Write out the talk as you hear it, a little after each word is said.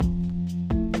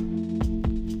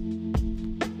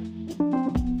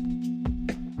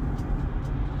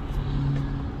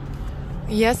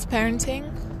Yes, parenting.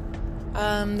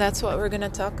 That's what we're going to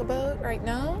talk about right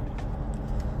now.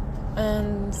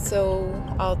 And so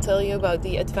I'll tell you about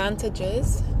the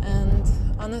advantages, and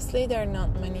honestly, there are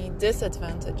not many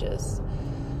disadvantages.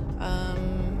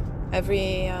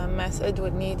 Every method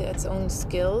would need its own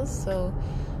skills, so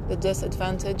the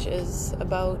disadvantage is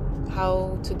about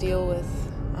how to deal with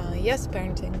yes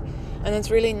parenting, and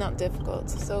it's really not difficult.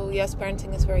 So yes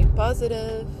parenting is very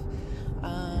positive.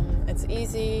 It's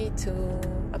easy to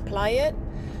apply it.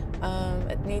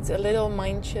 It needs a little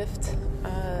mind shift,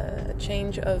 a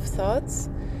change of thoughts,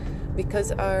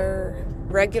 because our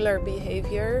regular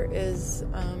behavior is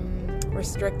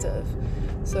restrictive.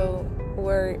 So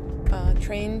we're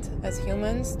trained as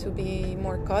humans to be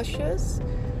more cautious,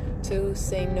 to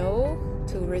say no,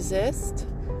 to resist,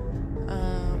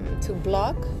 to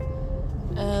block.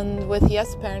 And with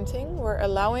yes parenting, we're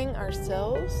allowing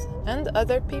ourselves and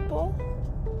other people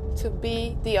to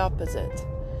be the opposite.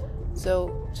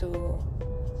 So to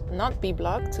not be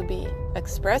blocked, to be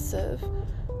expressive,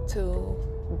 to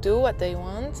do what they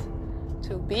want,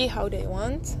 to be how they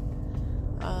want,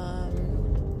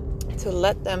 to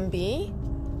let them be,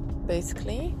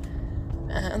 basically,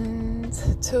 and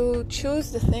to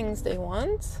choose the things they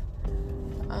want,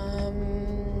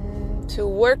 to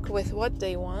work with what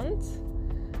they want,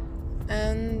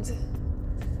 and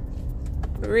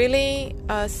really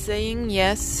saying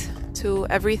yes to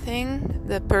everything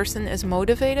the person is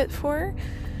motivated for,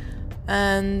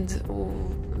 and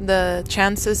the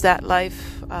chances that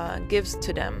life gives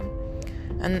to them.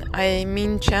 And I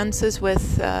mean chances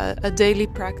with a daily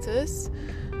practice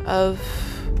of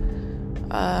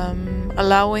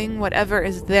allowing whatever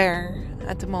is there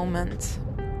at the moment.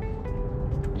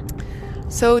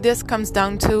 So this comes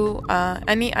down to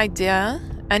any idea,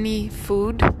 any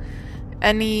food,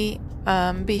 any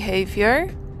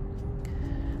behavior.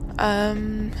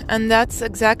 And that's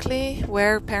exactly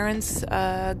where parents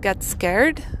get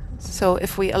scared. So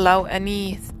if we allow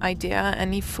any idea,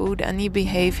 any food, any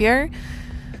behavior,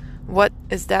 what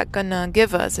is that gonna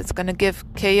give us? It's gonna give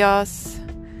chaos.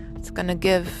 It's gonna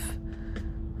give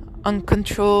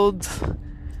uncontrolled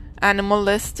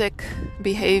animalistic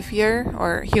behavior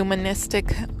or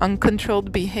humanistic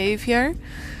uncontrolled behavior.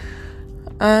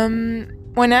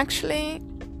 When actually,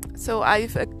 so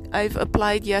I've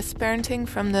applied yes parenting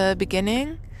from the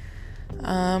beginning.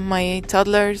 My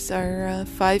toddlers are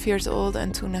 5 years old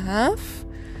and 2.5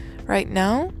 right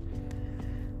now.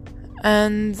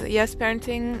 And yes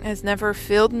parenting has never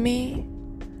failed me.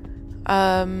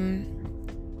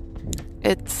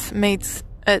 It makes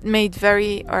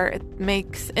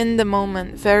in the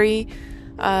moment very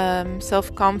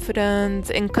self-confident,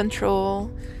 in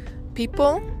control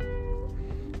people.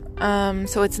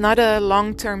 So it's not a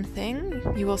long-term thing.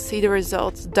 You will see the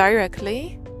results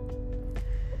directly.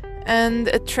 And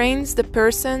it trains the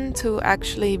person to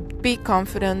actually be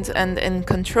confident and in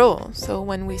control. So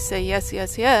when we say yes,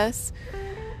 yes, yes,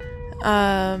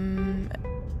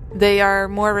 they are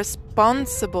more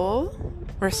responsible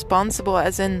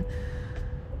as in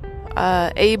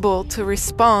able to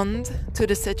respond to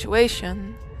the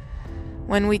situation.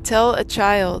 When we tell a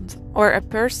child or a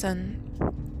person,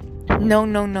 no,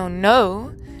 no, no,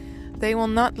 no, they will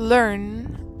not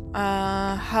learn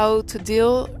how to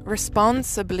deal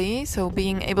responsibly, so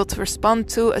being able to respond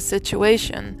to a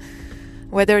situation,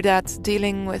 whether that's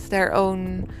dealing with their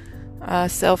own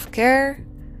self-care,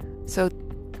 so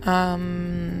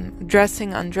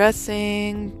dressing,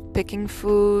 undressing, picking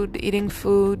food, eating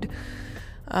food,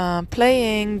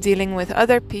 playing, dealing with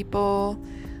other people,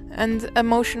 and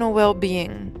emotional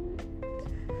well-being.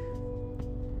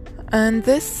 And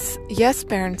this yes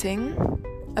parenting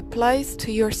applies to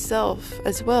yourself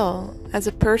as well, as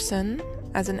a person,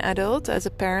 as an adult, as a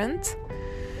parent.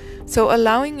 So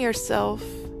allowing yourself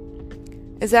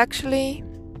is actually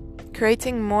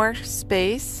creating more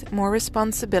space, more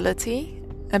responsibility,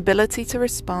 ability to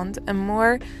respond, and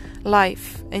more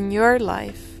life in your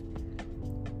life.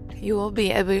 You will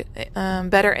be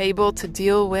better able to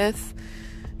deal with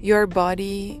your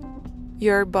body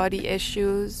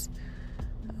issues,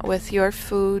 with your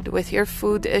food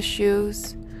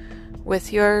issues,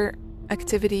 with your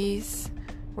activities,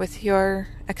 with your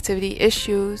activity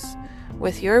issues,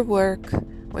 with your work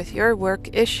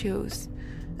issues,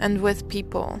 and with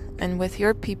people, and with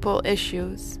your people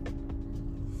issues.